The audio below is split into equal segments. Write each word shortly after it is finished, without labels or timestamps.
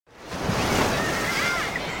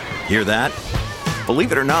Hear that?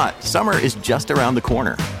 Believe it or not, summer is just around the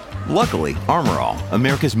corner. Luckily, Armor All,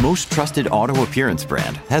 America's most trusted auto appearance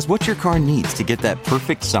brand, has what your car needs to get that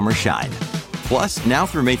perfect summer shine. Plus, now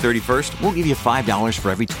through May 31st, we'll give you $5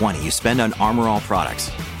 for every $20 you spend on Armor All products.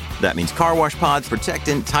 That means car wash pods,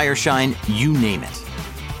 protectant, tire shine, you name it.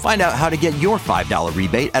 Find out how to get your $5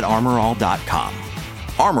 rebate at armorall.com.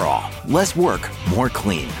 Armor All, less work, more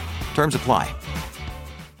clean. Terms apply.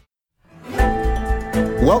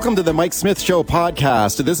 Welcome to the Mike Smith Show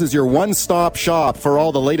podcast. This is your one-stop shop for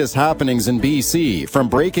all the latest happenings in BC. From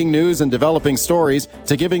breaking news and developing stories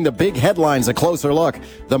to giving the big headlines a closer look,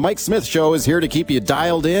 the Mike Smith Show is here to keep you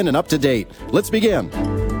dialed in and up to date. Let's begin.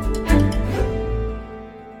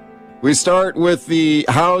 We start with the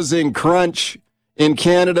housing crunch in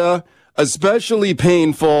Canada, especially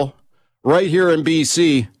painful right here in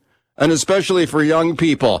BC, and especially for young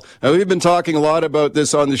people. Now, we've been talking a lot about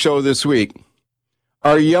this on the show this week.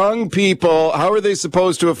 Are young people, how are they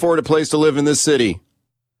supposed to afford a place to live in this city?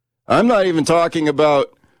 I'm not even talking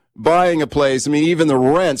about buying a place. I mean, even the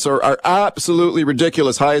rents are absolutely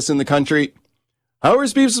ridiculous, highest in the country. How are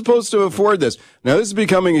people supposed to afford this? Now, this is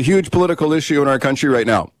becoming a huge political issue in our country right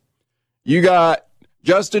now. You got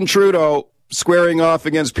Justin Trudeau squaring off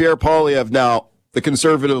against Pierre Poilievre now, the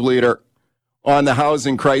Conservative leader, on the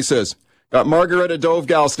housing crisis. Got Margareta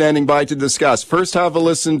Dovgal standing by to discuss. First, have a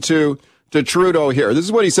listen to Trudeau here. This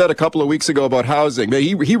is what he said a couple of weeks ago about housing.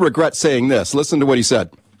 He regrets saying this. Listen to what he said.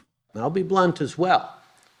 I'll be blunt as well.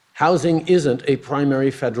 Housing isn't a primary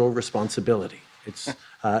federal responsibility. It's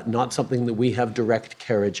not something that we have direct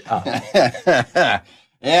carriage of.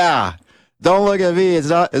 Yeah. Don't look at me. It's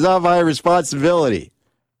not my responsibility.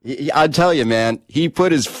 I tell you, man, he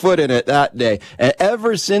put his foot in it that day. And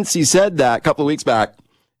ever since he said that a couple of weeks back,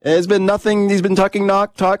 there's been nothing. He's been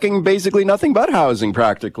talking basically nothing but housing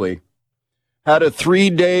practically. Had a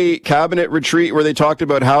 3-day cabinet retreat where they talked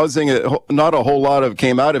about housing. Not a whole lot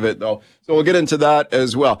came out of it, though. So we'll get into that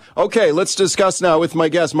as well. Okay, let's discuss now with my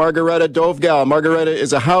guest, Margareta Dovgal. Margareta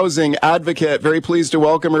is a housing advocate. Very pleased to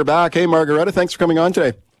welcome her back. Hey, Margareta, thanks for coming on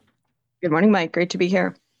today. Good morning, Mike. Great to be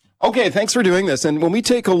here. Okay, thanks for doing this. And when we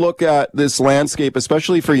take a look at this landscape,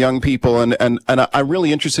 especially for young people, and I'm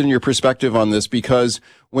really interested in your perspective on this, because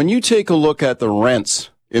when you take a look at the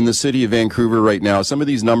rents in the city of Vancouver right now, some of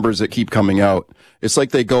these numbers that keep coming out, it's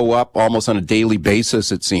like they go up almost on a daily basis,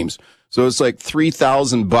 it seems. So it's like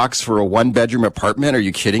 $3,000 for a 1-bedroom apartment. Are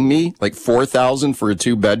you kidding me? Like $4,000 for a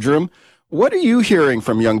 2-bedroom? What are you hearing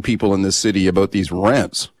from young people in this city about these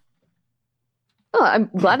rents? Well, I'm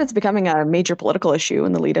glad it's becoming a major political issue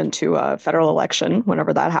in the lead into a federal election,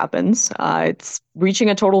 whenever that happens. It's reaching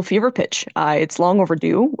a total fever pitch. It's long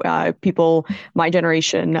overdue. People, my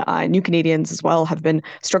generation, new Canadians as well, have been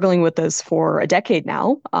struggling with this for a decade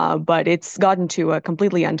now, but it's gotten to a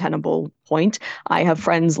completely untenable point. I have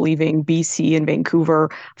friends leaving BC and Vancouver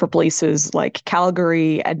for places like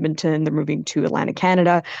Calgary, Edmonton. They're moving to Atlantic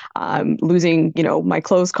Canada. Losing, my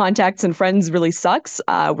close contacts and friends really sucks.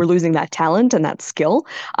 We're losing that talent and that skill.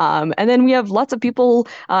 And then we have lots of people,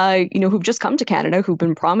 who've just come to Canada, who've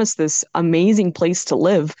been promised this amazing place to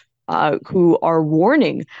live, who are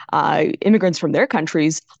warning immigrants from their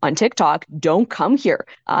countries on TikTok, don't come here.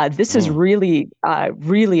 This is really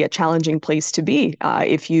a challenging place to be.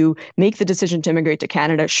 If you make the decision to immigrate to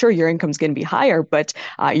Canada, sure, your income's going to be higher, but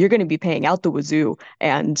you're going to be paying out the wazoo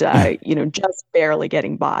and, just barely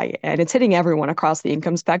getting by. And it's hitting everyone across the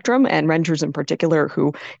income spectrum, and renters in particular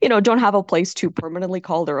who, don't have a place to permanently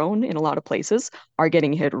call their own in a lot of places are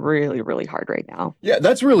getting hit really, really hard right now. Yeah,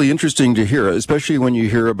 that's really interesting to hear, especially when you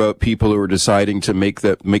hear about people who are deciding to make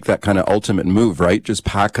that kind of ultimate move, right? Just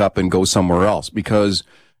pack up and go somewhere else, because,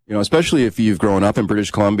 especially if you've grown up in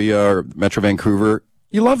British Columbia or Metro Vancouver,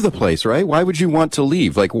 you love the place, right? Why would you want to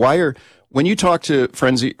leave? Like, when you talk to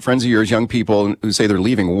friends of yours, young people who say they're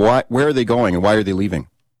leaving, where are they going and why are they leaving?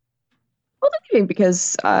 Well, they're leaving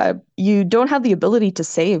because you don't have the ability to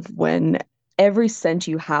save when every cent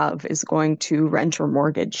you have is going to rent or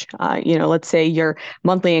mortgage. Let's say your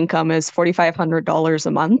monthly income is $4,500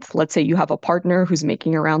 a month. Let's say you have a partner who's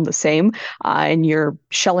making around the same, and you're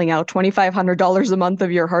shelling out $2,500 a month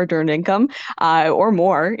of your hard-earned income, or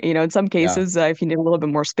more. In some cases, if you need a little bit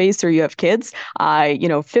more space or you have kids,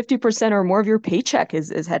 50% or more of your paycheck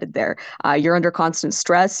is headed there. You're under constant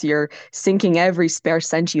stress. You're sinking every spare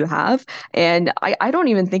cent you have. And I don't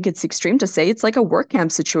even think it's extreme to say it's like a work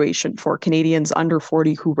camp situation for Canadians Canadians under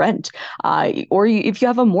 40 who rent. Or if you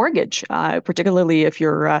have a mortgage, particularly if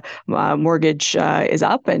your mortgage is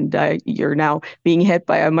up and you're now being hit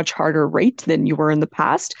by a much harder rate than you were in the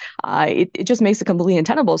past, it just makes it completely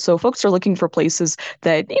untenable. So folks are looking for places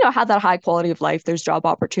that, have that high quality of life. There's job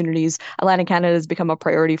opportunities. Atlantic Canada has become a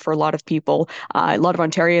priority for a lot of people. A lot of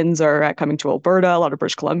Ontarians are coming to Alberta. A lot of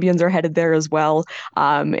British Columbians are headed there as well.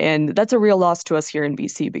 And that's a real loss to us here in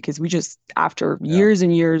BC because we just, after years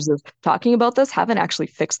and years of talking about this, haven't actually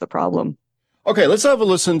fixed the problem. Okay, let's have a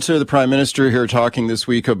listen to the Prime Minister here talking this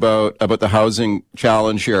week about the housing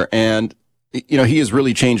challenge here. And, he has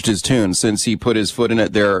really changed his tune since he put his foot in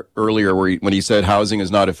it there earlier when he said housing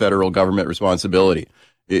is not a federal government responsibility.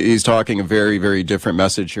 He's talking a very, very different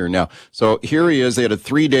message here now. So here he is. They had a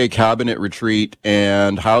 3-day cabinet retreat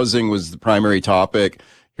and housing was the primary topic.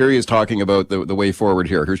 Here he is talking about the way forward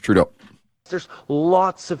here. Here's Trudeau. There's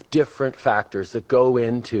lots of different factors that go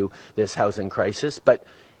into this housing crisis, but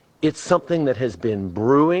it's something that has been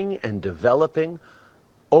brewing and developing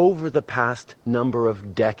over the past number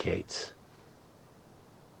of decades.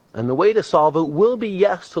 And the way to solve it will be,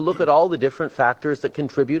 yes, to look at all the different factors that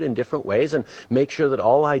contribute in different ways and make sure that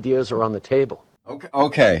all ideas are on the table.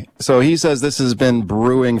 Okay. So he says this has been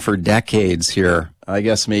brewing for decades here. I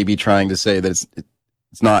guess maybe trying to say that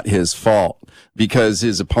it's not his fault because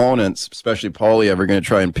his opponents, especially Poilievre, are going to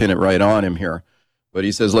try and pin it right on him here. But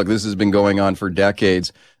he says, look, this has been going on for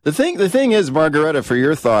decades. The thing is, Margaretta, for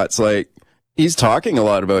your thoughts, he's talking a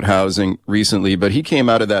lot about housing recently, but he came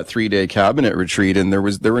out of that 3-day cabinet retreat and there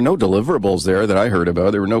were no deliverables there that I heard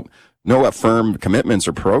about. There were no firm commitments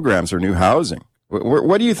or programs or new housing.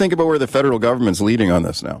 What do you think about where the federal government's leading on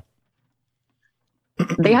this now?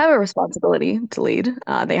 They have a responsibility to lead.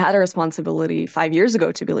 They had a responsibility 5 years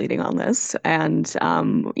ago to be leading on this, and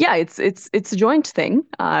it's a joint thing.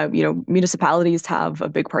 Municipalities have a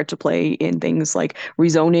big part to play in things like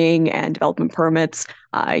rezoning and development permits.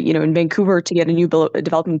 In Vancouver, to get a new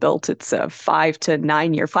development built, it's a 5 to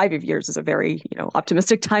 9 year. 5 years is a very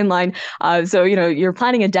optimistic timeline. So you're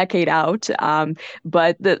planning a decade out.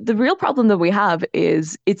 But the real problem that we have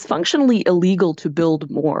is it's functionally illegal to build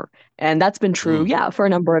more. And that's been true, for a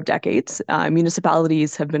number of decades.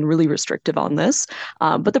 Municipalities have been really restrictive on this.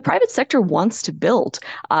 But the private sector wants to build.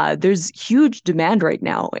 There's huge demand right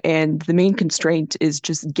now. And the main constraint is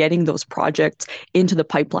just getting those projects into the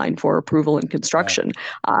pipeline for approval and construction.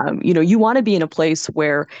 You want to be in a place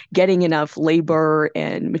where getting enough labor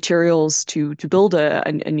and materials to build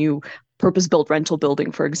a new purpose-built rental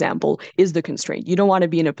building, for example, is the constraint. You don't want to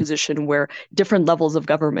be in a position where different levels of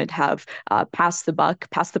government have passed the buck,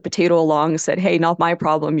 passed the potato along, said, hey, not my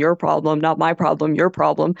problem, your problem, not my problem, your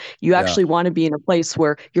problem. You actually want to be in a place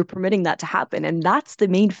where you're permitting that to happen. And that's the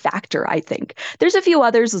main factor, I think. There's a few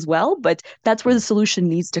others as well, but that's where the solution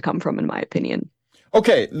needs to come from, in my opinion.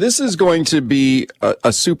 Okay, this is going to be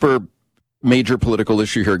a super major political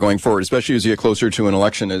issue here going forward, especially as you get closer to an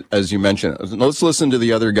election, as you mentioned. Let's listen to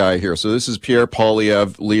the other guy here. So this is Pierre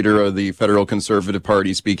Poilievre, leader of the Federal Conservative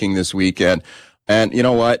Party, speaking this weekend. And you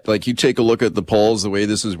know what? You take a look at the polls, the way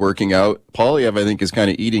this is working out. Poilievre, I think, is kind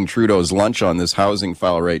of eating Trudeau's lunch on this housing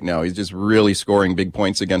file right now. He's just really scoring big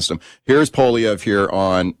points against him. Here's Poilievre here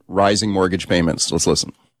on rising mortgage payments. Let's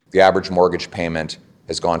listen. The average mortgage payment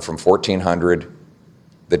has gone from $1,400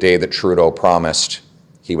 the day that Trudeau promised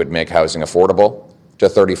he would make housing affordable to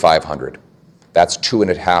 $3,500. That's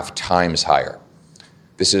 2.5 times higher.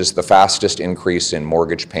 This is the fastest increase in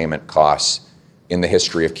mortgage payment costs in the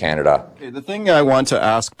history of Canada. Okay, the thing I want to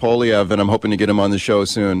ask Poilievre, and I'm hoping to get him on the show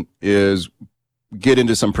soon, is get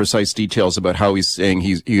into some precise details about how he's saying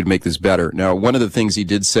he would make this better. Now, one of the things he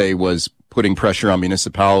did say was putting pressure on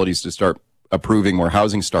municipalities to start approving more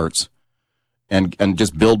housing starts and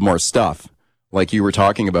just build more stuff like you were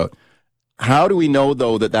talking about. How do we know,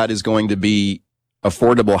 though, that is going to be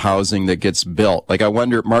affordable housing that gets built? I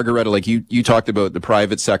wonder, Margaretta, you talked about the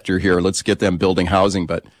private sector here. Let's get them building housing,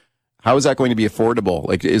 but how is that going to be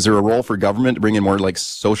affordable? Is there a role for government to bring in more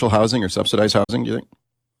social housing or subsidized housing, do you think?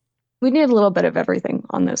 We need a little bit of everything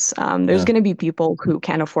on this. There's going to be people who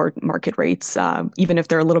can't afford market rates, even if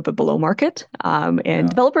they're a little bit below market. And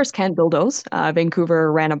developers can build those.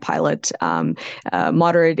 Vancouver ran a pilot,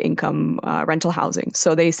 moderate income rental housing.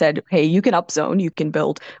 So they said, hey, you can upzone, you can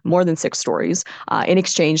build more than 6 stories. In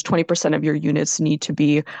exchange, 20% of your units need to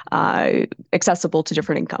be accessible to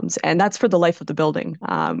different incomes. And that's for the life of the building.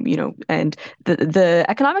 And the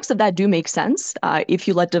economics of that do make sense if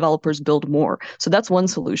you let developers build more. So that's one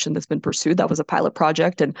solution that's been pursued. That was a pilot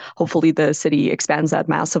project, and hopefully the city expands that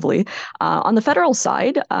massively. On the federal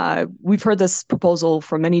side, we've heard this proposal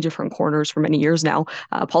from many different corners for many years now.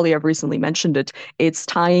 Poilievre recently mentioned it. It's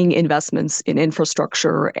tying investments in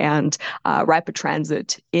infrastructure and rapid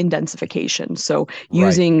transit in densification. So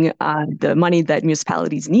using the money that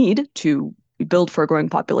municipalities need to build for a growing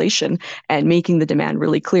population and making the demand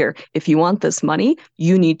really clear. If you want this money,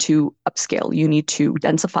 you need to upscale. You need to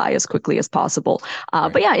densify as quickly as possible.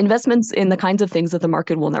 But yeah, investments in the kinds of things that the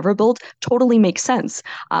market will never build totally make sense.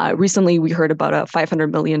 Recently, we heard about a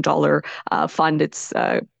 $500 million fund. It's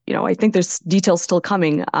I think there's details still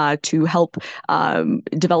coming to help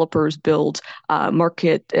developers build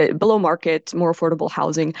below market, more affordable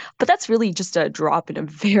housing. But that's really just a drop in a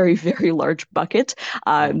very, very large bucket.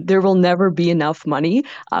 There will never be enough money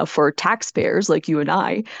for taxpayers like you and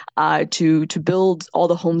I to build all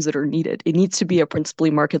the homes that are needed. It needs to be a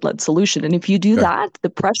principally market-led solution. And if you do that, the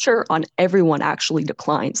pressure on everyone actually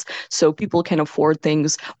declines. So people can afford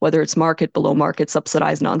things, whether it's market, below market,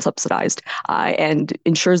 subsidized, non-subsidized, and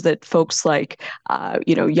ensures that folks like,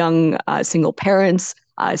 young single parents,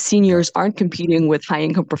 seniors aren't competing with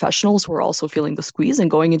high-income professionals who are also feeling the squeeze and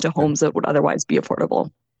going into homes that would otherwise be affordable.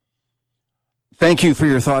 Thank you for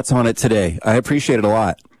your thoughts on it today. I appreciate it a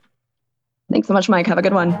lot. Thanks so much, Mike. Have a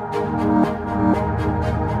good one.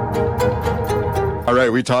 All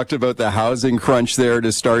right, we talked about the housing crunch there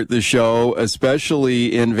to start the show,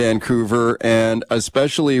 especially in Vancouver, and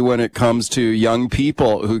especially when it comes to young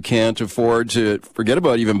people who can't afford to, forget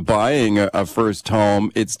about even buying a first home.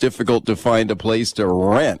 It's difficult to find a place to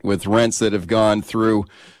rent with rents that have gone through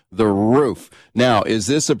the roof. Now, is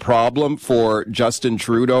this a problem for Justin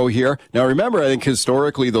Trudeau here? Now, remember, I think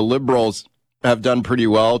historically the Liberals have done pretty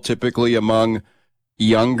well, typically among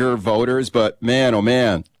younger voters, but man, oh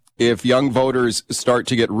man, if young voters start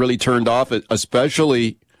to get really turned off,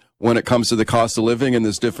 especially when it comes to the cost of living in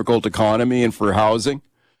this difficult economy and for housing,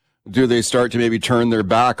 do they start to maybe turn their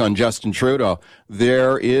back on Justin Trudeau?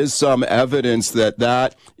 There is some evidence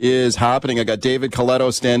that is happening. I got David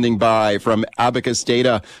Coletto standing by from Abacus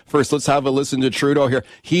Data. First, let's have a listen to Trudeau here.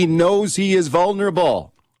 He knows he is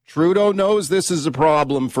vulnerable. Trudeau knows this is a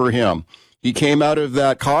problem for him. He came out of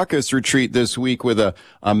that caucus retreat this week with a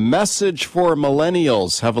message for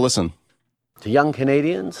millennials. Have a listen. To young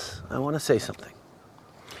Canadians, I want to say something.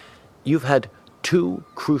 You've had 2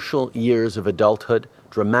 crucial years of adulthood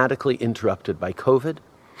dramatically interrupted by COVID,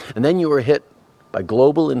 and then you were hit by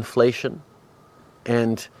global inflation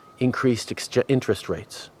and increased interest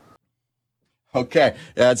rates. Okay,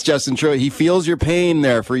 that's Justin Trudeau. He feels your pain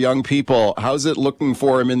there for young people. How's it looking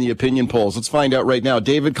for him in the opinion polls? Let's find out right now.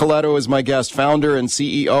 David Coletto is my guest, founder and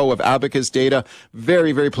CEO of Abacus Data.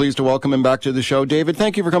 Very, very pleased to welcome him back to the show. David,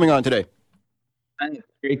 thank you for coming on today.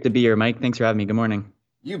 Great to be here, Mike. Thanks for having me. Good morning.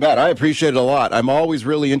 You bet. I appreciate it a lot. I'm always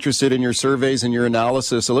really interested in your surveys and your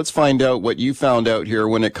analysis. So let's find out what you found out here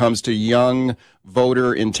when it comes to young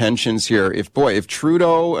voter intentions here. If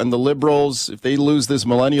Trudeau and the Liberals, if they lose this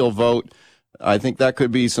millennial vote, I think that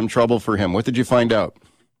could be some trouble for him. What did you find out?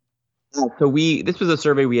 So this was a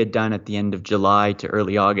survey we had done at the end of July to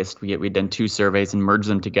early August. We'd done 2 surveys and merged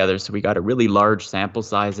them together. So we got a really large sample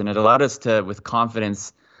size, and it allowed us to, with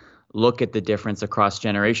confidence, look at the difference across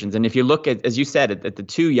generations. And if you look at, as you said, at the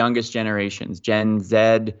 2 youngest generations, Gen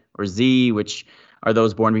Z or Z, which are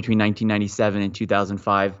those born between 1997 and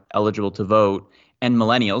 2005, eligible to vote, and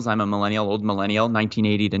millennials, I'm a millennial, old millennial,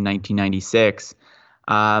 1980 to 1996,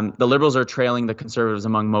 the Liberals are trailing the Conservatives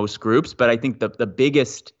among most groups. But I think the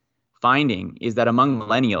biggest finding is that among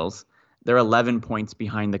millennials, they're 11 points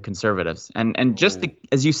behind the Conservatives. And just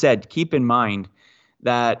as you said, keep in mind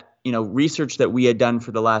that research that we had done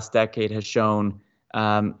for the last decade has shown,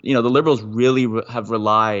 the Liberals really have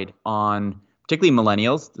relied on, particularly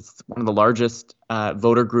millennials. It's one of the largest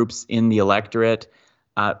voter groups in the electorate.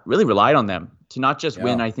 Really relied on them to not just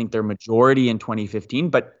win, I think, their majority in 2015,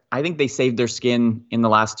 but I think they saved their skin in the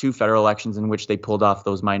last 2 federal elections in which they pulled off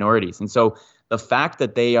those minorities. And so the fact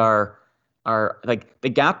that they are like the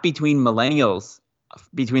gap between millennials,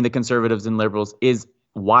 between the Conservatives and Liberals, is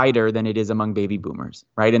wider than it is among baby boomers,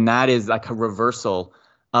 right? And that is like a reversal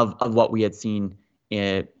of what we had seen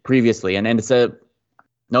previously. And it's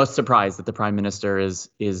no surprise that the Prime Minister is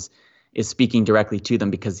speaking directly to them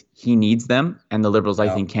because he needs them, and the Liberals,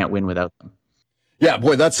 I think, can't win without them. Yeah,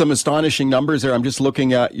 boy, that's some astonishing numbers there. I'm just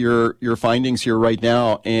looking at your findings here right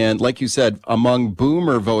now. And like you said, among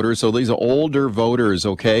boomer voters, so these are older voters,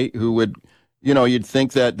 okay, who would, you'd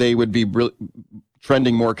think that they would be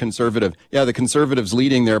trending more conservative. Yeah, the Conservatives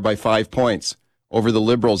leading there by 5 points over the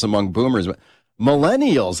Liberals among boomers.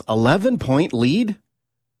 Millennials, 11-point lead?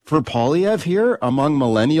 for Poilievre here among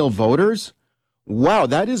millennial voters? Wow,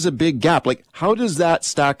 that is a big gap. Like, how does that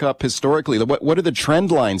stack up historically? What are the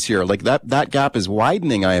trend lines here? Like that gap is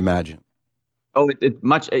widening, I imagine. Oh, it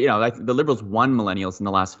much, the Liberals won millennials in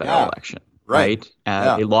the last federal election, right?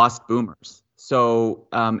 They lost boomers. So,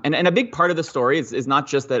 and a big part of the story is not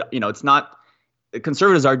just that, it's not,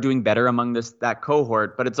 Conservatives are doing better among that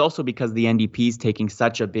cohort, but it's also because the NDP is taking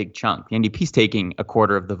such a big chunk. The NDP is taking a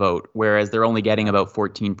quarter of the vote, whereas they're only getting about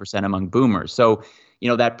 14% among boomers. So,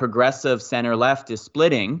 that progressive center left is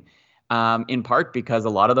splitting, in part because a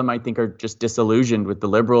lot of them, I think, are just disillusioned with the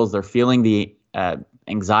Liberals. They're feeling the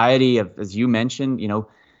anxiety of, as you mentioned,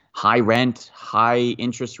 high rent, high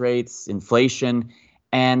interest rates, inflation.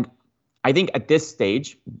 And I think at this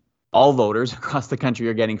stage, all voters across the country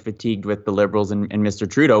are getting fatigued with the Liberals and Mr.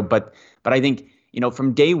 Trudeau. But I think,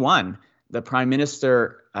 from day one, the Prime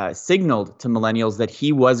Minister signaled to millennials that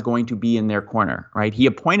he was going to be in their corner, right? He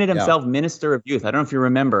appointed himself Minister of Youth. I don't know if you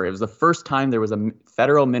remember. It was the first time there was a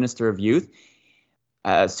federal Minister of Youth.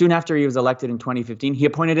 Soon after he was elected in 2015, he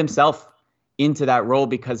appointed himself into that role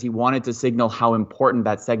because he wanted to signal how important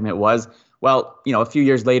that segment was. Well, a few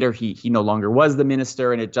years later, he no longer was the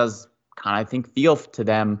minister, and it does kind of, I think, feel to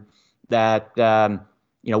them that,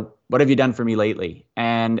 what have you done for me lately?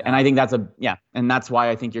 And I think and that's why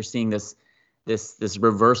I think you're seeing this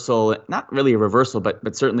reversal, not really a reversal,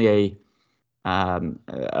 but certainly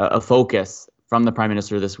a focus from the Prime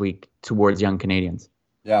Minister this week towards young Canadians.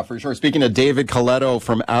 Yeah, for sure. Speaking of David Coletto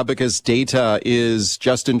from Abacus Data, is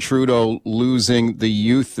Justin Trudeau losing the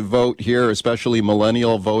youth vote here, especially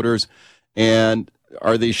millennial voters? And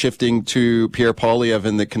are they shifting to Pierre Poilievre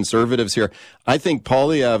and the Conservatives here? I think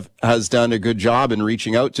Poilievre has done a good job in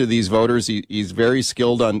reaching out to these voters. He's very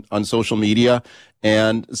skilled on social media,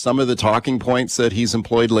 and some of the talking points that he's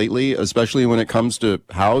employed lately, especially when it comes to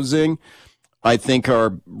housing, I think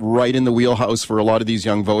are right in the wheelhouse for a lot of these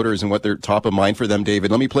young voters and what they're top of mind for them,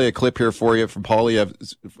 David. Let me play a clip here for you from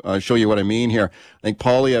Poilievre, show you what I mean here. I think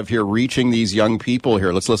Poilievre here reaching these young people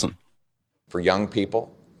here. Let's listen. For young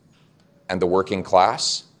people and the working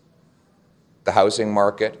class, the housing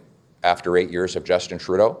market, after 8 years of Justin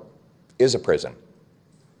Trudeau, is a prison.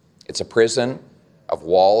 It's a prison of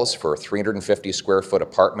walls for 350 square foot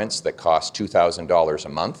apartments that cost $2,000 a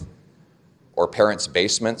month, or parents'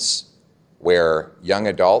 basements where young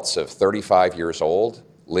adults of 35 years old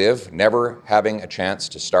live, never having a chance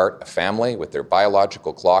to start a family with their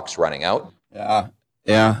biological clocks running out.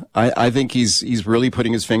 Yeah. I think he's really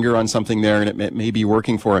putting his finger on something there, and it may be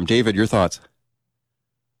working for him. David, your thoughts?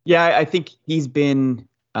 Yeah, I think he's been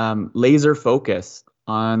laser focused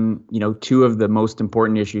on, two of the most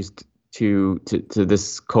important issues to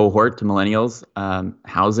this cohort, to millennials,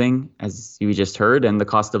 housing, as you just heard, and the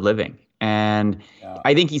cost of living. And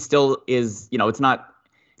I think he still is, it's not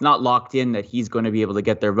locked in that he's going to be able to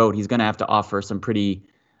get their vote. He's going to have to offer some pretty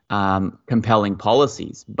compelling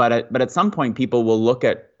policies. But at some point, people will look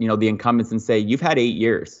at, the incumbents and say, you've had 8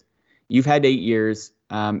 years. You've had 8 years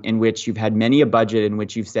in which you've had many a budget in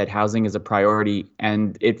which you've said housing is a priority.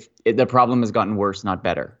 And the problem has gotten worse, not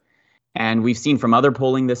better. And we've seen from other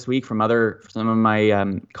polling this week, from some of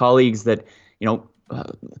my colleagues, that,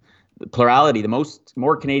 plurality,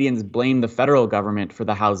 more Canadians blame the federal government for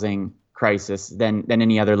the housing crisis than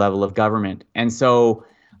any other level of government. And so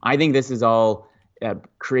I think this is all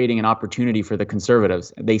creating an opportunity for the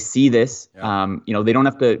Conservatives. They see this. They don't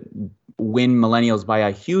have to win millennials by a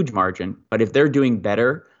huge margin, but if they're doing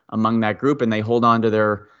better among that group and they hold on to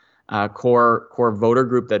their core voter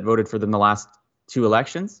group that voted for them the last two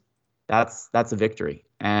elections, that's a victory.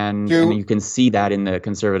 And you can see that in the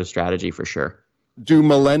Conservative strategy for sure. Do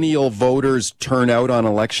millennial voters turn out on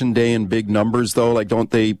election day in big numbers, though? Like,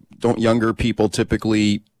 don't younger people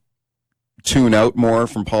typically tune out more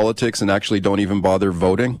from politics and actually don't even bother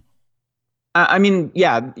voting?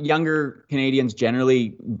 Younger Canadians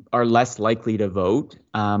generally are less likely to vote.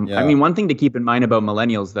 One thing to keep in mind about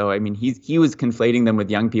millennials, though, he was conflating them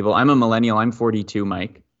with young people. I'm a millennial. I'm 42,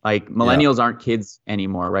 Mike. Like, millennials aren't kids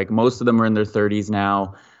anymore, right? Most of them are in their 30s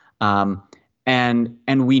now.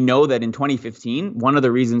 And we know that in 2015, one of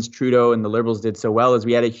the reasons Trudeau and the Liberals did so well is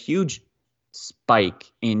we had a huge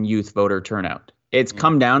spike in youth voter turnout. It's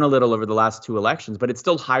come down a little over the last two elections, but it's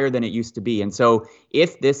still higher than it used to be. And so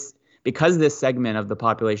because this segment of the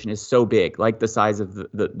population is so big, like the size of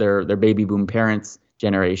their baby boom parents'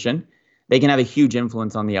 generation, they can have a huge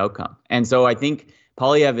influence on the outcome. And so I think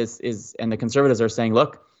Poilievre is and the Conservatives are saying,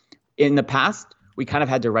 look, in the past, we kind of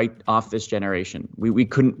had to write off this generation. We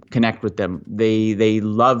couldn't connect with them. They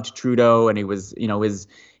loved Trudeau, and he was,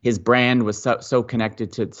 his brand was so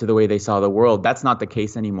connected to the way they saw the world. That's not the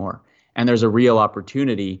case anymore. and there's a real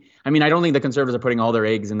opportunity. I mean, I don't think the Conservatives are putting all their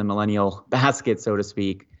eggs in the millennial basket, so to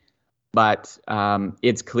speak, but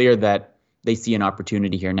it's clear that they see an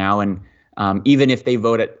opportunity here now. And even if they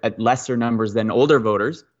vote at lesser numbers than older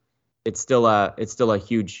voters, it's still a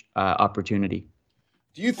huge opportunity.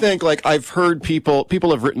 Do you think, like, I've heard people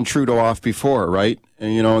have written Trudeau off before, right?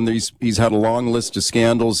 And, and he's had a long list of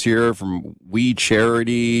scandals here, from We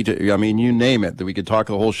Charity to, I mean, you name it. That we could talk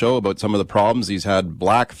the whole show about some of the problems he's had.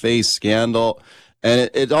 Blackface scandal, and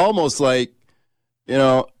it's almost like,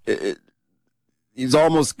 he's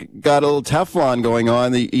almost got a little Teflon going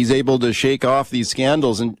on. He's able to shake off these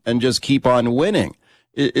scandals and just keep on winning.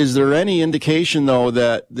 Is there any indication, though,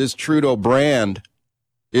 that this Trudeau brand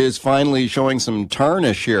is finally showing some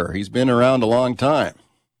tarnish here? He's been around a long time.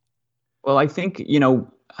 Well, I think,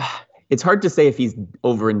 it's hard to say if he's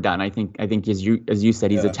over and done. I think as you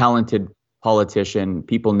said, he's a talented politician.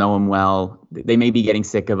 People know him well. They may be getting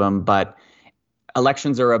sick of him, but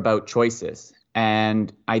elections are about choices.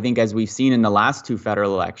 And I think, as we've seen in the last two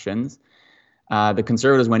federal elections, the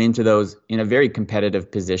Conservatives went into those in a very competitive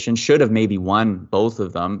position, should have maybe won both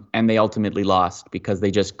of them, and they ultimately lost because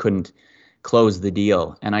they just couldn't close the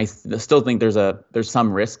deal. And I still think there's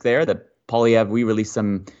some risk there. That Poilievre, we released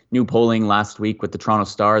some new polling last week with the Toronto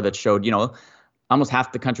Star that showed, almost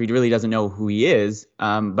half the country really doesn't know who he is.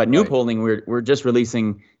 But new polling we're just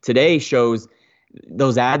releasing today shows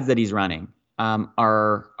those ads that he's running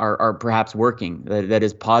are perhaps working. That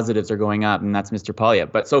his positives are going up, and that's Mr.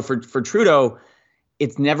 Poilievre. But so for Trudeau,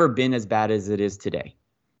 it's never been as bad as it is today.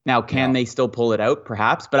 Now, can they still pull it out?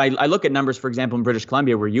 Perhaps. But I look at numbers, for example, in British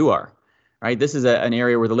Columbia, where you are. Right, this is an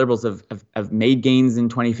area where the Liberals have made gains in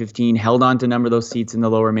 2015, held on to a number of those seats in the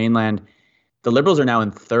Lower Mainland. The Liberals are now in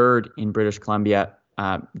third in British Columbia,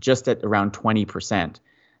 just at around 20%.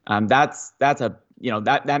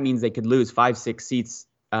 That means they could lose 5-6 seats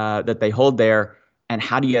that they hold there. And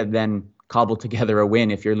how do you then cobble together a win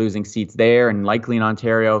if you're losing seats there and likely in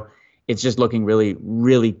Ontario? It's just looking really,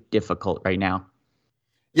 really difficult right now.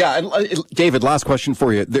 Yeah, and David, last question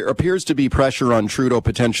for you. There appears to be pressure on Trudeau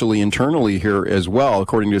potentially internally here as well,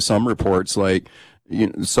 according to some reports. Like,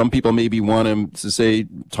 some people maybe want him to say,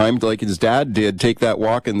 time like his dad did, take that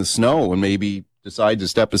walk in the snow and maybe decide to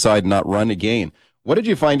step aside and not run again. What did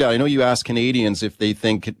you find out? I know you asked Canadians if they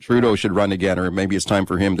think Trudeau should run again, or maybe it's time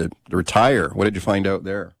for him to retire. What did you find out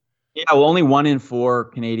there? Yeah, well, only 1 in 4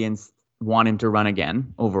 Canadians want him to run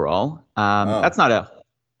again overall. That's not a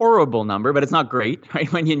horrible number, but it's not great,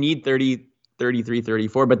 right? When you need 30, 33,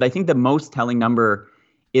 34. But I think the most telling number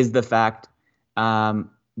is the fact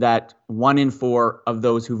that 1 in 4 of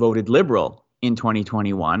those who voted Liberal in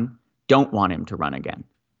 2021 don't want him to run again.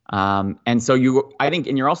 And so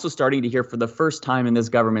you're also starting to hear for the first time in this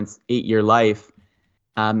government's 8-year life,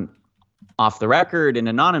 off the record and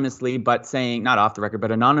anonymously, but saying, not off the record,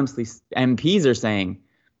 but anonymously, MPs are saying,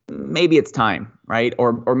 maybe it's time, right?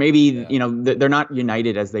 Or maybe, they're not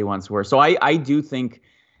united as they once were. So I do think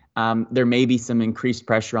there may be some increased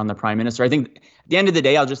pressure on the Prime Minister. I think at the end of the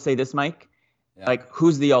day, I'll just say this, Mike, like,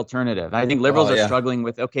 who's the alternative? I think Liberals are struggling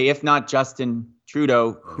with, okay, if not Justin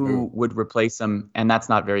Trudeau, who would replace him? And that's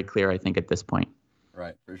not very clear, I think, at this point.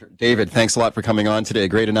 Right, for sure. David, thanks a lot for coming on today.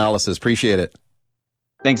 Great analysis. Appreciate it.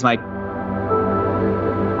 Thanks, Mike.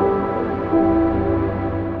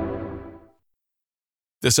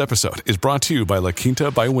 This episode is brought to you by La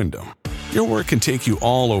Quinta by Wyndham. Your work can take you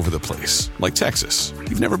all over the place, like Texas.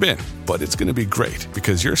 You've never been, but it's going to be great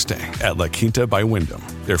because you're staying at La Quinta by Wyndham.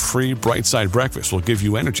 Their free Bright Side breakfast will give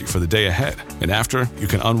you energy for the day ahead. And after, you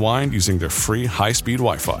can unwind using their free high-speed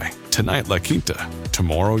Wi-Fi. Tonight, La Quinta.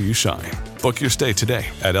 Tomorrow, you shine. Book your stay today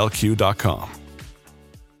at lq.com.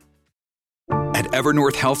 At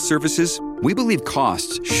Evernorth Health Services, we believe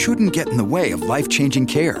costs shouldn't get in the way of life-changing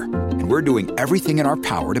care, and we're doing everything in our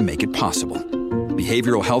power to make it possible.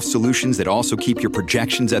 Behavioral health solutions that also keep your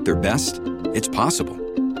projections at their best? It's possible.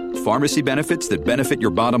 Pharmacy benefits that benefit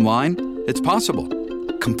your bottom line? It's possible.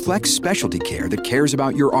 Complex specialty care that cares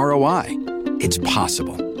about your ROI? It's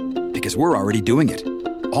possible. Because we're already doing it.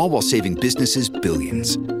 All while saving businesses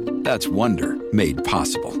billions. That's Wonder made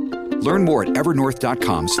possible. Learn more at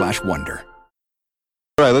evernorth.com/wonder.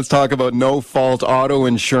 All right, let's talk about no-fault auto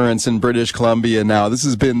insurance in British Columbia now. This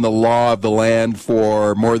has been the law of the land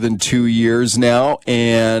for more than 2 years now.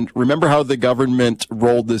 And remember how the government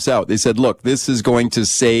rolled this out. They said, look, this is going to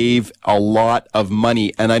save a lot of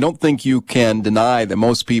money. And I don't think you can deny that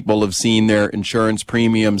most people have seen their insurance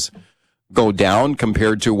premiums go down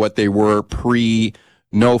compared to what they were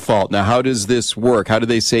no fault. Now, how does this work? How do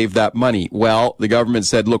they save that money? Well, the government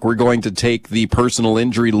said, look, we're going to take the personal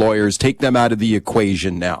injury lawyers, take them out of the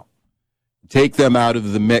equation now. take them out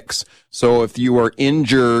of the mix. So if you are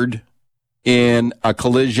injured in a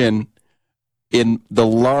collision, in the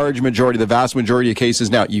vast majority of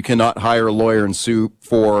cases now, you cannot hire a lawyer and sue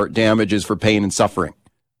for damages for pain and suffering.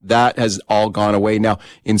 That has all gone away. Now,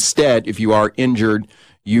 instead, if you are injured,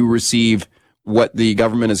 you receive what the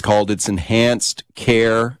government has called its enhanced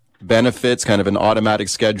care benefits, kind of an automatic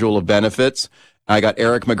schedule of benefits. I got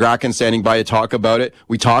Eric McGracken standing by to talk about it.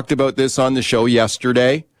 We talked about this on the show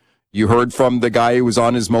yesterday. You heard from the guy who was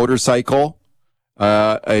on his motorcycle.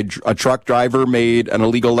 A truck driver made an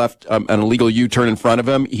illegal U-turn in front of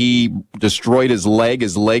him. He destroyed his leg.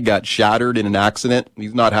 His leg got shattered in an accident.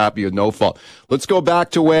 He's not happy with no fault. Let's go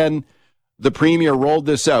back to when the Premier rolled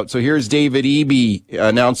this out. So here's David Eby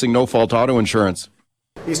announcing no-fault auto insurance.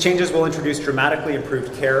 These changes will introduce dramatically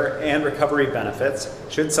improved care and recovery benefits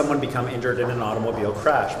should someone become injured in an automobile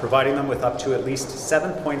crash, providing them with up to at least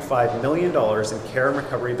 $7.5 million in care and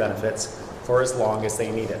recovery benefits for as long as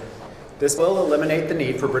they need it. This will eliminate the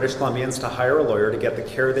need for British Columbians to hire a lawyer to get the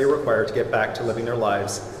care they require to get back to living their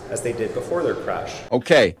lives as they did before their crash.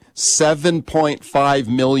 Okay, $7.5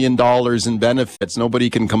 million in benefits.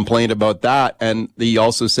 Nobody can complain about that. And he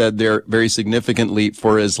also said there very significantly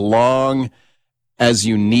for as long as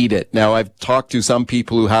you need it. Now, I've talked to some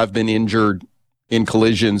people who have been injured in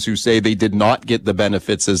collisions who say they did not get the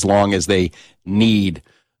benefits as long as they need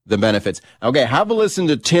the benefits. Okay, have a listen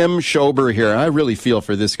to Tim Schober here. I really feel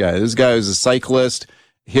for this guy. This guy is a cyclist,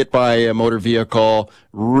 hit by a motor vehicle,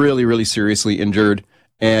 really, really seriously injured,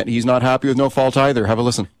 and he's not happy with no fault either. Have a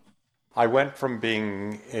listen. I went from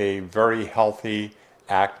being a very healthy,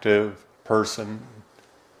 active person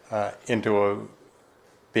into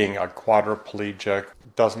being a quadriplegic.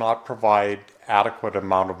 Does not provide adequate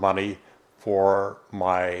amount of money for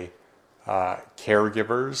my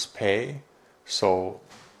caregivers' pay. So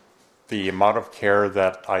the amount of care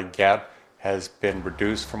that I get has been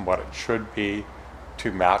reduced from what it should be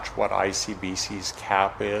to match what ICBC's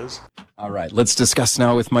cap is. All right, let's discuss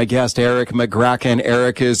now with my guest, Eric McGracken.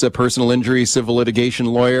 Eric is a personal injury civil litigation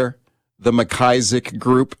lawyer, the McIsaac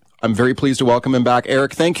Group. I'm very pleased to welcome him back.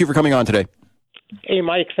 Eric, thank you for coming on today. Hey,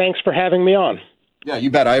 Mike, thanks for having me on. Yeah,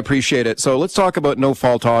 you bet. I appreciate it. So let's talk about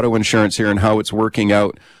no-fault auto insurance here and how it's working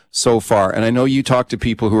out so far. And I know you talk to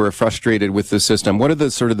people who are frustrated with the system. What are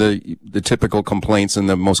the sort of the typical complaints and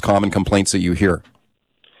the most common complaints that you hear?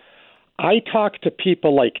 I talk to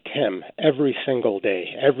people like Tim every single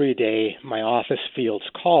day. Every day, my office fields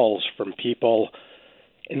calls from people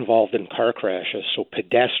involved in car crashes, so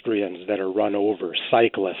pedestrians that are run over,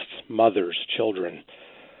 cyclists, mothers, children,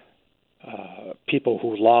 people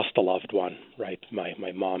who lost a loved one, right?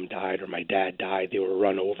 My mom died or my dad died, they were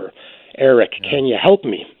run over. Eric, can you help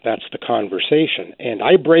me? That's the conversation. And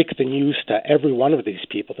I break the news to every one of these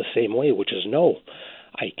people the same way, which is no,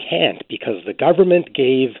 I can't, because the government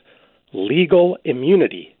gave legal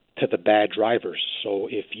immunity to the bad drivers. So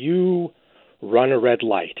if you run a red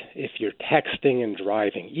light, if you're texting and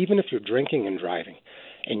driving, even if you're drinking and driving,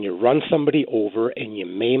 and you run somebody over and you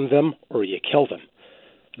maim them or you kill them,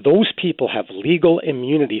 those people have legal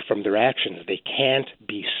immunity from their actions. They can't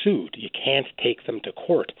be sued. You can't take them to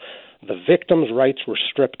court. The victim's rights were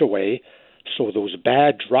stripped away so those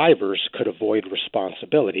bad drivers could avoid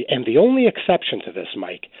responsibility. And the only exception to this,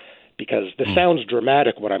 Mike, because this sounds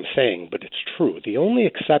dramatic what I'm saying, but it's true. The only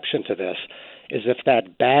exception to this is if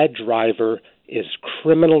that bad driver is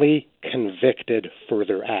criminally convicted for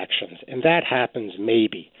their actions. And that happens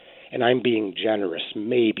maybe, and I'm being generous,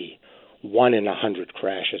 maybe 1 in 100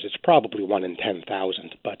 crashes. It's probably 1 in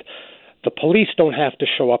 10,000. But the police don't have to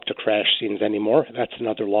show up to crash scenes anymore. That's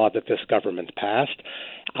another law that this government passed.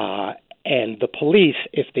 And the police,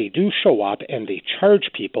 if they do show up and they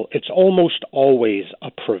charge people, it's almost always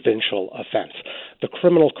a provincial offense. The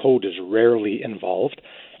criminal code is rarely involved.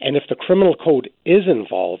 And if the criminal code is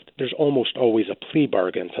involved, there's almost always a plea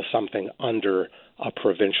bargain to something under a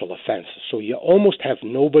provincial offense. So you almost have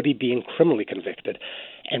nobody being criminally convicted.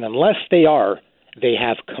 And unless they are, they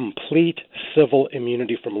have complete civil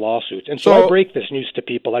immunity from lawsuits. And so I break this news to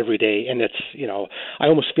people every day, and it's, I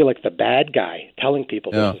almost feel like the bad guy telling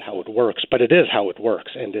people this is how it works, but it is how it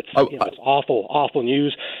works. And it's, it's awful, awful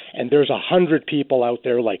news. And there's 100 people out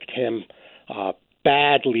there like Tim,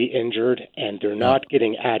 badly injured, and they're not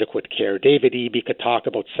getting adequate care. David Eby could talk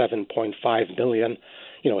about $7.5 million.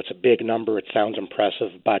 It's a big number. It sounds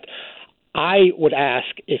impressive, but I would ask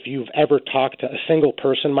if you've ever talked to a single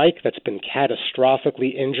person, Mike, that's been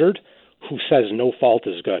catastrophically injured who says no fault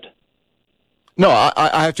is good. No,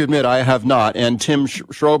 I have to admit I have not. And Tim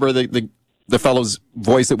Schober, the fellow's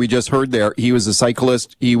voice that we just heard there, he was a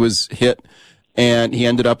cyclist. He was hit and he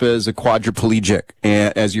ended up as a quadriplegic,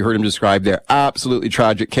 and as you heard him describe there. Absolutely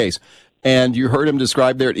tragic case. And you heard him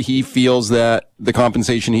describe there that he feels that the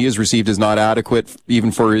compensation he has received is not adequate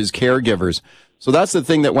even for his caregivers. So that's the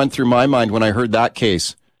thing that went through my mind when I heard that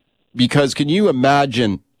case. Because can you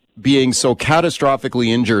imagine being so catastrophically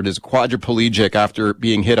injured as a quadriplegic after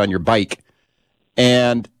being hit on your bike,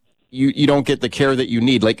 and you don't get the care that you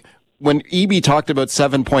need? Like when EB talked about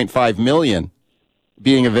 7.5 million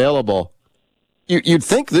being available, you'd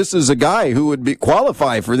think this is a guy who would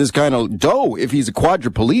qualify for this kind of dough if he's a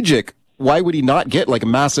quadriplegic. Why would he not get like a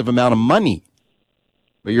massive amount of money?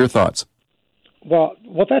 But your thoughts? Well,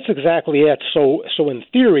 that's exactly it. So in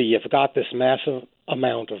theory, you've got this massive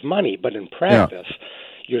amount of money, but in practice,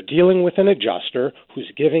 you're dealing with an adjuster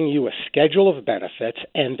who's giving you a schedule of benefits,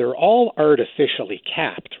 and they're all artificially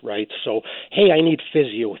capped, right? So, hey, I need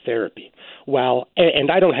physiotherapy. Well, and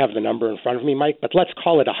I don't have the number in front of me, Mike, but let's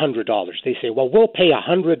call it $100. They say, well, we'll pay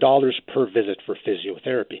 $100 per visit for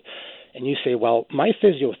physiotherapy. And you say, well, my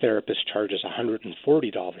physiotherapist charges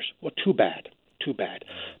 $140. Well, too bad.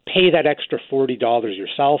 Pay that extra $40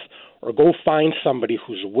 yourself, or go find somebody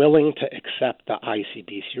who's willing to accept the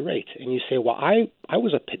ICBC rates. And you say, well, I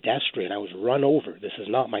was a pedestrian. I was run over. This is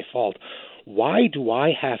not my fault. Why do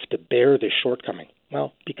I have to bear this shortcoming?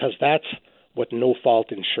 Well, because that's what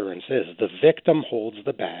no-fault insurance is. The victim holds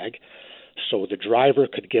the bag, so the driver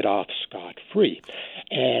could get off scot-free.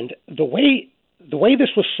 And the way this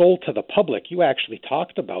was sold to the public, you actually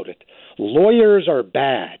talked about it. Lawyers are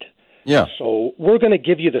bad. Yeah. So we're going to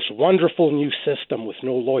give you this wonderful new system with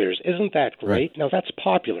no lawyers. Isn't that great? Right. Now, that's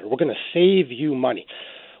popular. We're going to save you money.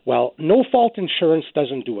 Well, no-fault insurance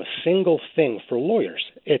doesn't do a single thing for lawyers.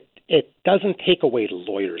 It doesn't take away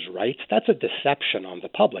lawyers' rights. That's a deception on the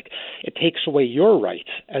public. It takes away your rights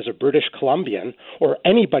as a British Columbian or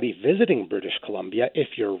anybody visiting British Columbia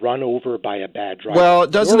if you're run over by a bad driver. Well,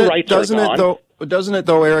 doesn't it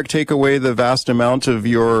though, Eric, take away the vast amount of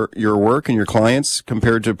your work and your clients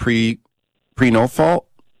compared to pre no fault?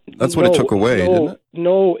 That's what it took away, didn't it?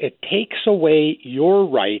 No, it takes away your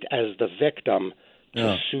right as the victim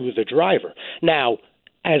to sue the driver. Now,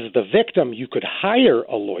 as the victim, you could hire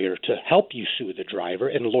a lawyer to help you sue the driver,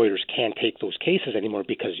 and lawyers can't take those cases anymore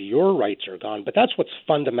because your rights are gone. But that's what's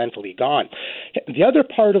fundamentally gone. The other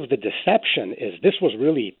part of the deception is this was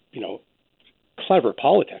really, clever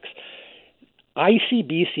politics.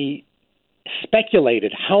 ICBC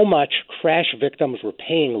speculated how much crash victims were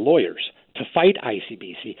paying lawyers to fight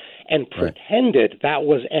ICBC and pretended that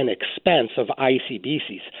was an expense of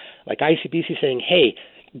ICBC's. Like ICBC saying, hey,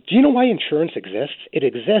 do you know why insurance exists? It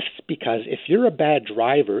exists because if you're a bad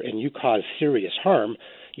driver and you cause serious harm,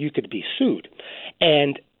 you could be sued.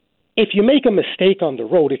 And if you make a mistake on the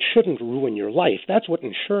road, it shouldn't ruin your life. That's what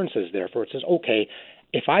insurance is there for. It says, okay,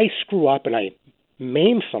 if I screw up and I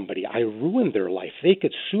maim somebody, I ruin their life. They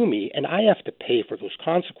could sue me and I have to pay for those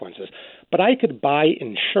consequences. But I could buy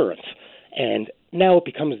insurance, and now it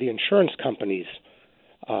becomes the insurance company's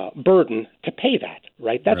burden to pay that,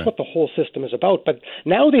 right? That's what the whole system is about. But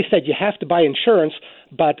now they said you have to buy insurance,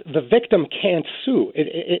 but the victim can't sue.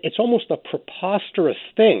 It's almost a preposterous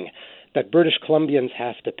thing that British Columbians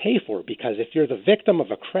have to pay for, because if you're the victim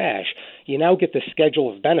of a crash, you now get the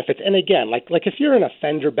schedule of benefits. And again, like if you're an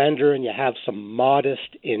offender bender and you have some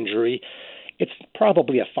modest injury, it's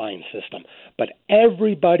probably a fine system. But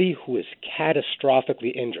everybody who is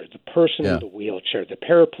catastrophically injured, the person in the wheelchair, the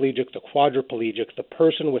paraplegic, the quadriplegic, the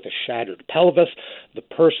person with a shattered pelvis, the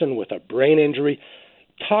person with a brain injury,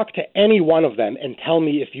 talk to any one of them and tell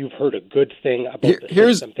me if you've heard a good thing about the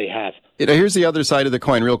system they have. Here's the other side of the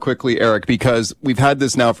coin real quickly, Eric, because we've had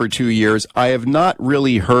this now for 2 years. I have not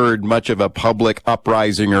really heard much of a public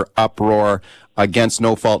uprising or uproar against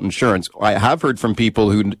no-fault insurance. I have heard from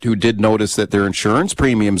people who did notice that their insurance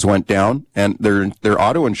premiums went down, and their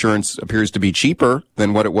auto insurance appears to be cheaper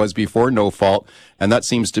than what it was before no-fault, and that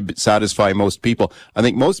seems to satisfy most people. I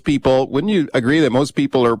think most people, wouldn't you agree that most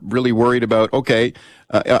people are really worried about, okay,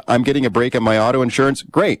 I'm getting a break on my auto insurance?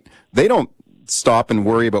 Great. They don't stop and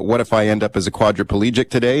worry about what if I end up as a quadriplegic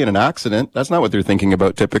today in an accident. That's not what they're thinking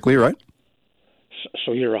about typically, right?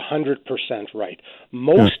 So you're 100% right.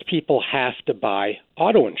 Most people have to buy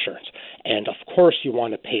auto insurance. And of course you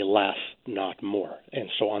want to pay less, not more. And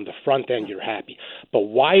so on the front end, you're happy. But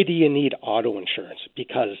why do you need auto insurance?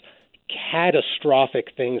 Because catastrophic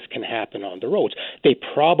things can happen on the roads. They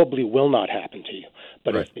probably will not happen to you.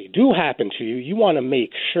 But if they do happen to you, you want to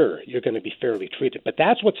make sure you're going to be fairly treated. But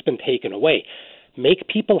that's what's been taken away. Make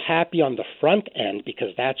people happy on the front end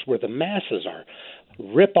because that's where the masses are.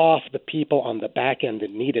 Rip off the people on the back end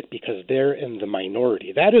that need it because they're in the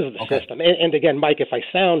minority. That is the system. And again, Mike, if I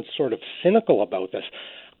sound sort of cynical about this,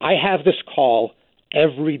 I have this call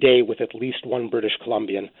every day with at least one British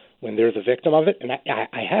Columbian when they're the victim of it, and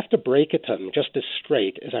I have to break it to them just as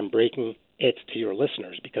straight as I'm breaking it to your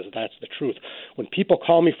listeners, because that's the truth. When people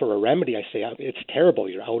call me for a remedy, I say, it's terrible,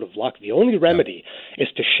 you're out of luck. The only remedy is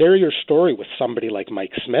to share your story with somebody like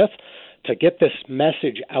Mike Smith, to get this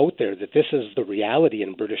message out there that this is the reality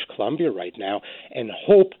in British Columbia right now, and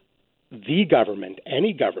hope the government,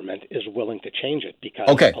 any government, is willing to change it, because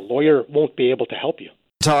a lawyer won't be able to help you.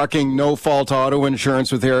 Talking no-fault auto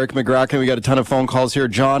insurance with Eric McGracken. We got a ton of phone calls here.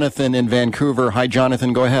 Jonathan in Vancouver. Hi,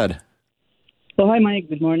 Jonathan. Go ahead. So, hi, Mike.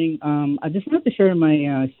 Good morning. I just wanted to share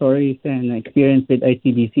my stories and experience with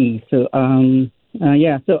ICBC. So, I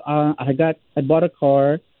bought a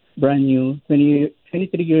car, brand new,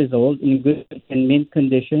 23 years old, in good and mint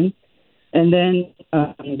condition. And then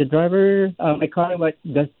the driver, my car was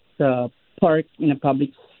just parked in a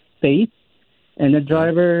public space. And the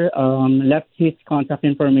driver left his contact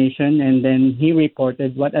information, and then he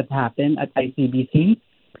reported what had happened at ICBC.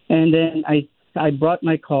 And then I brought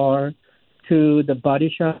my car to the body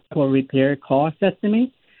shop for repair cost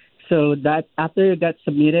estimate. So that after it got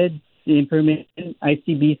submitted, the information,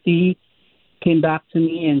 ICBC came back to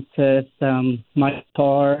me and says my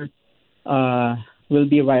car will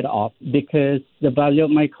be write off because the value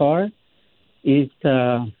of my car is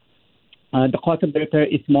the cost of the repair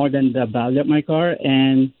is more than the value of my car,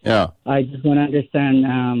 and I just want to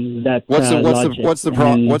understand that. What's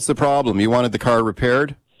the problem? You wanted the car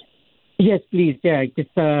repaired? Yes, please. Yeah, because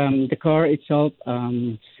the car itself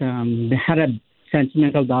had a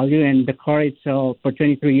sentimental value, and the car itself for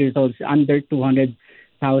 23 years old is under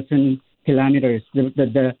 200,000 kilometers.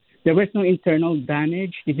 There was no internal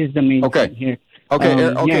damage. This is the main thing here.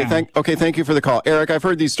 Thank you for the call. Eric, I've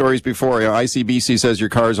heard these stories before. ICBC says your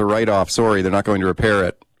car's a write-off. Sorry, they're not going to repair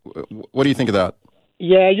it. What do you think of that?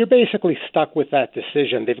 Yeah, you're basically stuck with that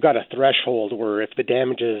decision. They've got a threshold where if the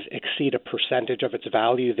damages exceed a percentage of its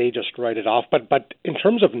value, they just write it off. But in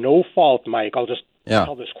terms of no fault, Mike, I'll just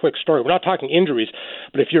tell this quick story. We're not talking injuries,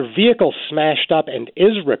 but if your vehicle's smashed up and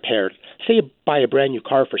is repaired, say you buy a brand new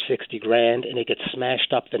car for $60,000 and it gets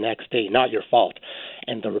smashed up the next day, not your fault,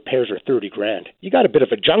 and the repairs are $30,000. You got a bit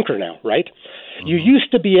of a junker now, right? Mm-hmm. You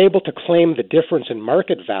used to be able to claim the difference in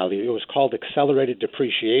market value. It was called accelerated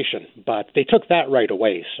depreciation, but they took that right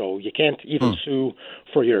away, so you can't even sue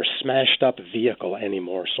for your smashed up vehicle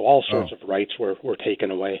anymore. So all sorts of rights were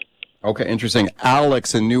taken away. Okay, interesting.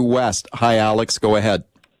 Alex in New West. Hi, Alex. Go ahead.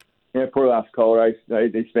 Yeah, poor last caller.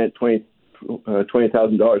 They spent $20,000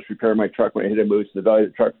 to repair my truck when I hit a moose. The value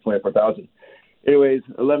of the truck was $24,000. Anyways,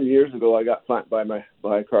 11 years ago, I got flanked by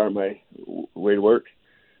a car on my way to work.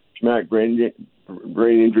 Traumatic brain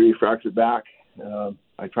injury, fractured back.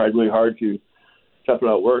 I tried really hard to tough it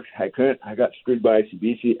out work. I couldn't. I got screwed by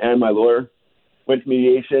ICBC and my lawyer. Went to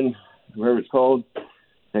mediation, whatever it's called.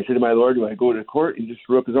 And I said to my lawyer, do I go to court? He just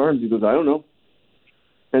threw up his arms. He goes, I don't know.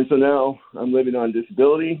 And so now I'm living on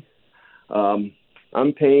disability.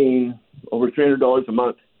 I'm paying over $300 a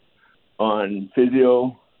month on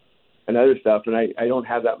physio and other stuff, and I don't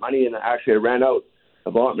have that money. And actually, I ran out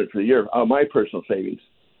of allotment for the year of my personal savings.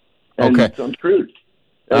 And so I'm screwed.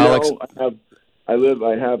 And Alex, now I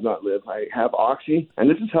have Oxy, and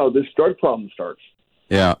this is how this drug problem starts.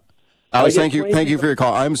 Yeah. Alex, thank you for your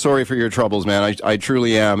call. I'm sorry for your troubles, man. I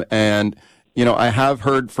truly am. And, I have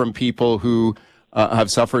heard from people who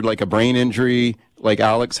have suffered like a brain injury, like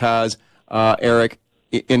Alex has, Eric,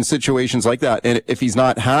 in situations like that. And if he's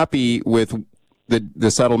not happy with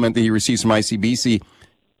the settlement that he receives from ICBC,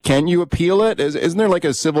 can you appeal it? Isn't there like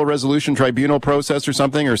a civil resolution tribunal process or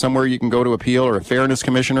something, or somewhere you can go to appeal, or a fairness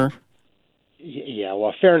commissioner? Yeah,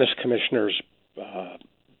 well, fairness commissioners,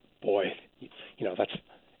 that's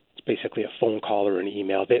basically a phone call or an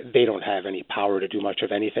email. They don't have any power to do much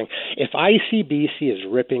of anything. If ICBC is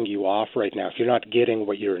ripping you off right now, if you're not getting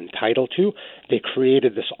what you're entitled to, they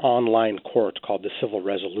created this online court called the Civil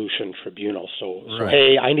Resolution Tribunal. So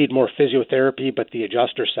hey, I need more physiotherapy, but the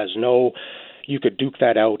adjuster says no. You could duke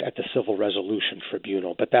that out at the Civil Resolution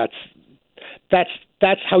Tribunal. But that's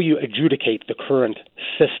how you adjudicate the current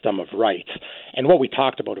system of rights. And what we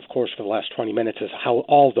talked about, of course, for the last 20 minutes is how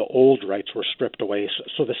all the old rights were stripped away.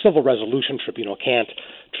 So the Civil Resolution Tribunal can't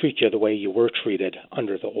treat you the way you were treated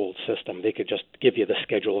under the old system. They could just give you the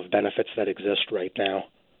schedule of benefits that exist right now.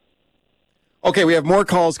 Okay, we have more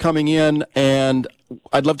calls coming in, and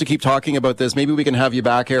I'd love to keep talking about this. Maybe we can have you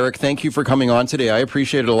back, Eric. Thank you for coming on today. I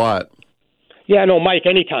appreciate it a lot. Yeah, no, Mike,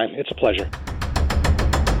 anytime. It's a pleasure.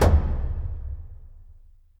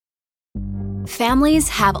 Families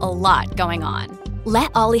have a lot going on.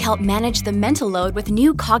 Let Ollie help manage the mental load with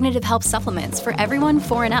new cognitive help supplements for everyone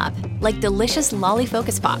 4 and up, like delicious Lolly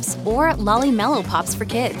Focus Pops or Lolly Mellow Pops for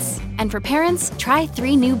kids. And for parents, try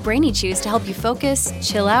 3 new Brainy Chews to help you focus,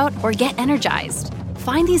 chill out, or get energized.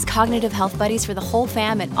 Find these cognitive health buddies for the whole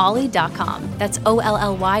fam at ollie.com. That's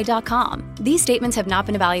OLLY.com. These statements have not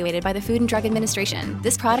been evaluated by the Food and Drug Administration.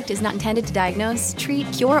 This product is not intended to diagnose,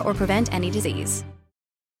 treat, cure, or prevent any disease.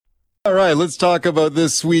 All right, let's talk about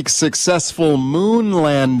this week's successful moon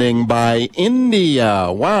landing by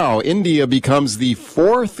India. Wow, India becomes the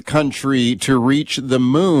 4th country to reach the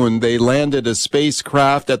moon. They landed a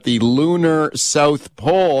spacecraft at the lunar South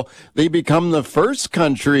Pole. They become the first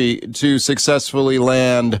country to successfully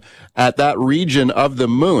land at that region of the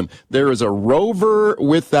moon. There is a rover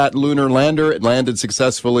with that lunar lander. It landed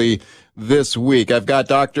successfully this week. I've got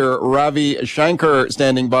Dr. Ravi Shankar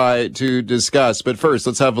standing by to discuss. But first,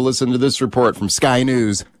 let's have a listen to this report from Sky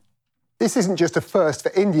News. This isn't just a first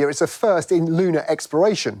for India, it's a first in lunar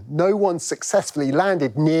exploration. No one successfully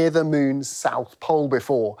landed near the moon's South Pole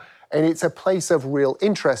before. And it's a place of real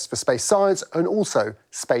interest for space science and also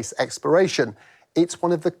space exploration. It's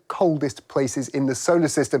one of the coldest places in the solar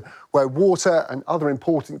system, where water and other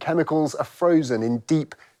important chemicals are frozen in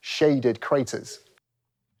deep, shaded craters.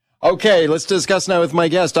 Okay, let's discuss now with my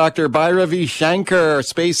guest, Dr. Bhairavi Shankar,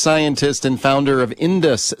 space scientist and founder of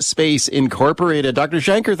Indus Space Incorporated. Dr.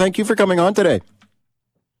 Shankar, thank you for coming on today.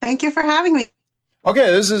 Thank you for having me.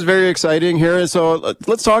 Okay, this is very exciting here. So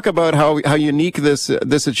let's talk about how unique this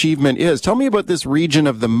achievement is. Tell me about this region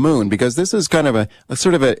of the moon, because this is kind of a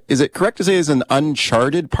is it correct to say is an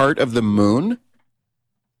uncharted part of the moon?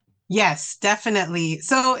 Yes, definitely.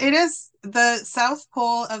 So it is. The South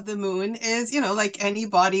Pole of the moon is, like any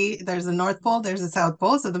body, there's a North Pole, there's a South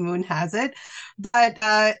Pole, so the moon has it. But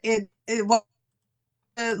what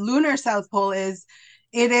the lunar South Pole is,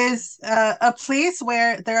 it is a place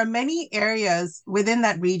where there are many areas within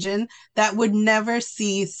that region that would never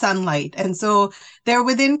see sunlight. And so they're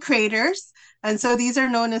within craters. And so these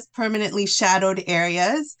are known as permanently shadowed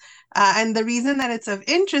areas. And the reason that it's of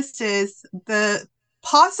interest is the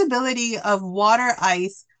possibility of water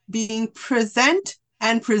ice being present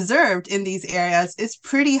and preserved in these areas is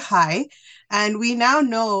pretty high. And we now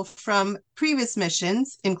know from previous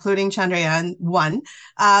missions, including Chandrayaan-1,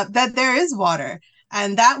 that there is water.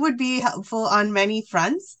 And that would be helpful on many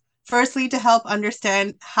fronts. Firstly, to help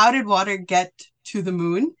understand how did water get to the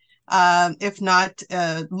moon, if not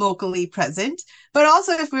locally present. But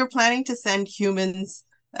also, if we were planning to send humans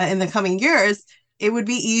in the coming years, it would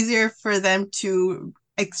be easier for them to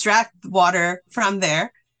extract water from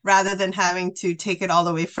there, rather than having to take it all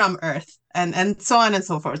the way from Earth and so on and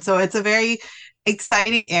so forth. So it's a very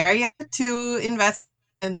exciting area to invest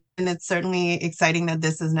in, and it's certainly exciting that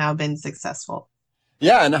this has now been successful.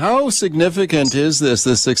 Yeah, and how significant is this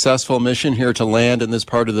successful mission here to land in this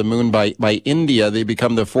part of the moon by India? They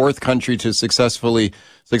become the 4th country to successfully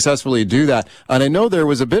do that. And I know there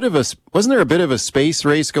was wasn't there a bit of a space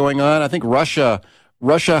race going on? I think Russia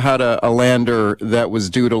had a lander that was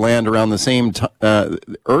due to land around the same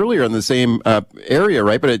earlier in the same area,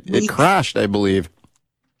 right? But it crashed, I believe.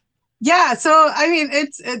 Yeah, so I mean,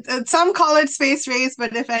 it's some call it space race,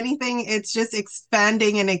 but if anything, it's just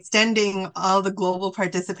expanding and extending all the global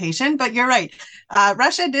participation. But you're right,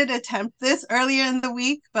 Russia did attempt this earlier in the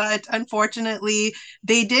week, but unfortunately,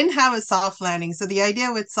 they didn't have a soft landing. So the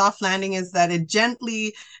idea with soft landing is that it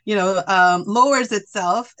gently, lowers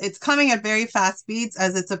itself. It's coming at very fast speeds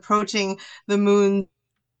as it's approaching the moon.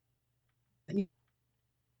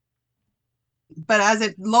 But as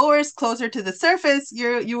it lowers closer to the surface,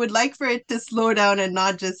 you would like for it to slow down and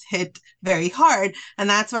not just hit very hard. And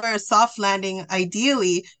that's where a soft landing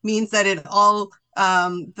ideally means that it all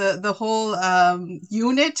the whole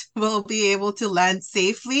unit will be able to land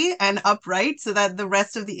safely and upright so that the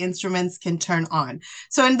rest of the instruments can turn on.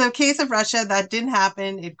 So in the case of Russia, that didn't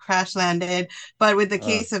happen. It crash landed. But with the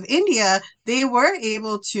case of India, they were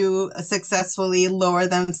able to successfully lower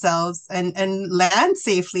themselves and land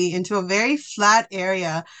safely into a very flat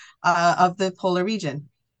area of the polar region.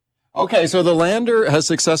 Okay, so the lander has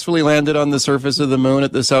successfully landed on the surface of the moon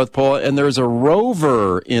at the South Pole, and there's a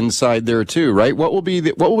rover inside there too, right? What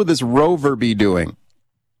will this rover be doing?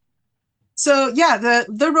 So yeah,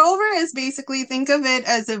 the rover is basically, think of it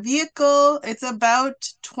as a vehicle. It's about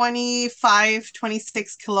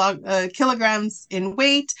 26 kilograms in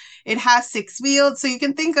weight. It has 6 wheels. So you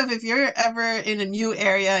can think of, if you're ever in a new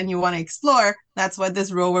area and you want to explore, that's what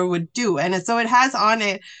this rover would do. And so it has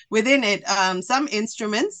within it some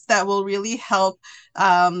instruments that will really help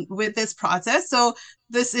with this process. So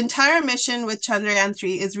this entire mission with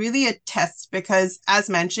Chandrayaan-3 is really a test because, as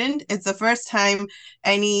mentioned, it's the first time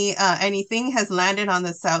anything has landed on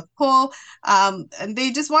the South Pole. And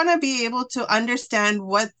they just want to be able to understand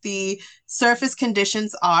what the surface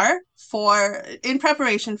conditions are in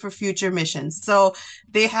preparation for future missions. So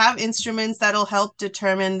they have instruments that'll help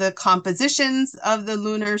determine the compositions of the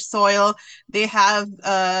lunar soil. They have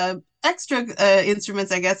extra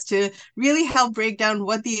instruments, I guess, to really help break down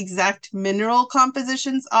what the exact mineral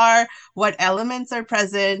compositions are, what elements are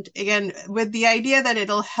present, again, with the idea that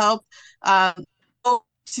it'll help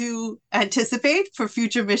to anticipate for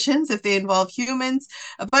future missions if they involve humans.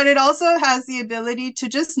 But it also has the ability to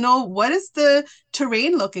just know what is the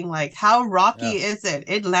terrain looking like, how rocky is it.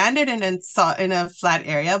 It landed in a flat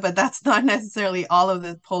area, but that's not necessarily all of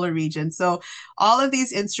the polar region. So all of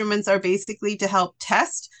these instruments are basically to help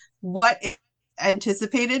test what is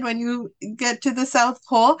anticipated when you get to the South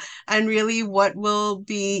Pole, and really what will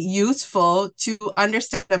be useful to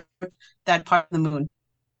understand that part of the moon.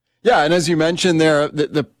 Yeah, and as you mentioned there,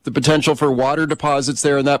 the potential for water deposits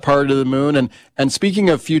there in that part of the moon. And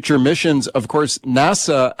speaking of future missions, of course,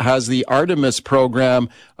 NASA has the Artemis program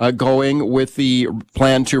going with the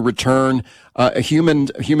plan to return a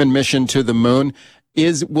human mission to the moon.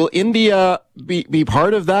 Will India be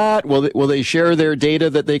part of that? Will they share their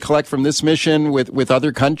data that they collect from this mission with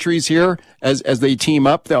other countries here as they team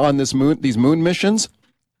up on these moon missions?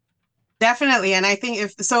 Definitely. And I think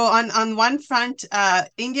on one front,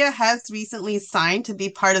 India has recently signed to be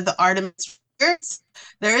part of the Artemis.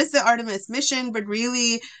 There is the Artemis mission, but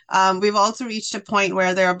really we've also reached a point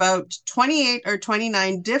where there are about 28 or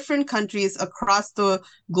 29 different countries across the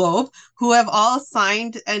globe who have all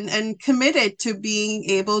signed and committed to being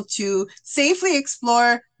able to safely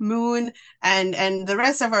explore moon and the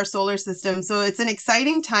rest of our solar system. So it's an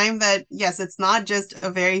exciting time that, yes, it's not just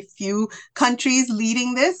a very few countries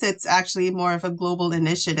leading this. It's actually more of a global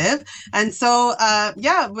initiative. And so,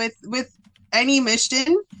 with any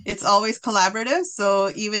mission, it's always collaborative.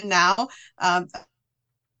 So even now,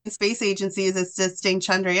 space agency is assisting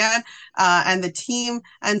Chandrayaan and the team.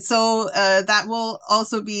 And so that will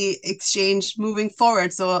also be exchanged moving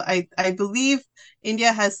forward. So I believe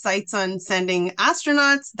India has sights on sending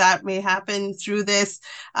astronauts. That may happen through this.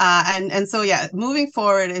 And so, moving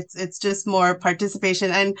forward, it's just more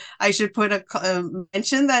participation. And I should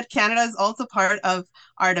mention that Canada is also part of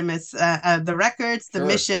Artemis, the records, the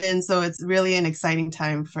mission. So it's really an exciting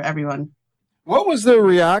time for everyone. What was the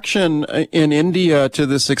reaction in India to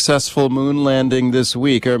the successful moon landing this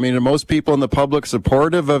week? I mean, are most people in the public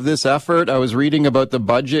supportive of this effort? I was reading about the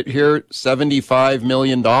budget here, $75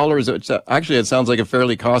 million. It sounds like a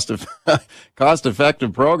fairly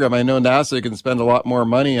cost-effective program. I know NASA can spend a lot more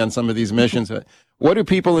money on some of these missions. What do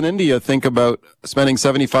people in India think about spending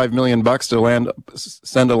 $75 million to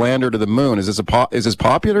send a lander to the moon? Is this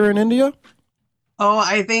popular in India? Oh,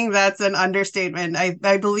 I think that's an understatement.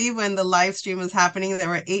 I believe when the live stream was happening, there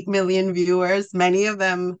were 8 million viewers. Many of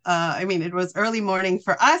them, it was early morning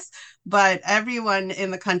for us, but everyone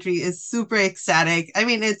in the country is super ecstatic. I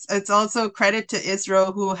mean, it's also credit to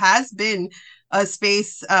ISRO, who has been a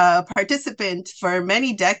space participant for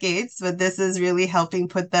many decades, but this is really helping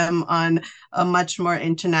put them on a much more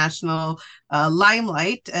international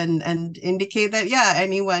limelight and indicate that,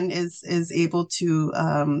 anyone is able to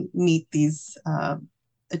meet these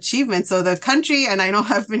achievements. So the country, and I know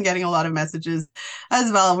I've been getting a lot of messages as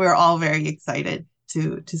well, we're all very excited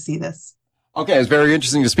to see this. Okay, it's very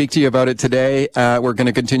interesting to speak to you about it today. We're going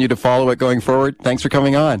to continue to follow it going forward. Thanks for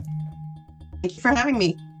coming on. Thank you for having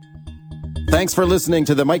me. Thanks for listening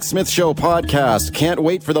to the Mike Smith Show podcast. Can't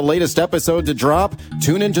wait for the latest episode to drop?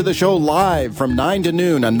 Tune into the show live from 9 to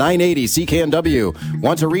noon on 980 CKNW.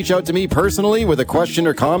 Want to reach out to me personally with a question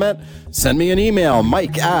or comment? Send me an email,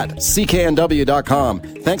 mike@cknw.com.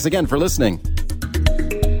 Thanks again for listening.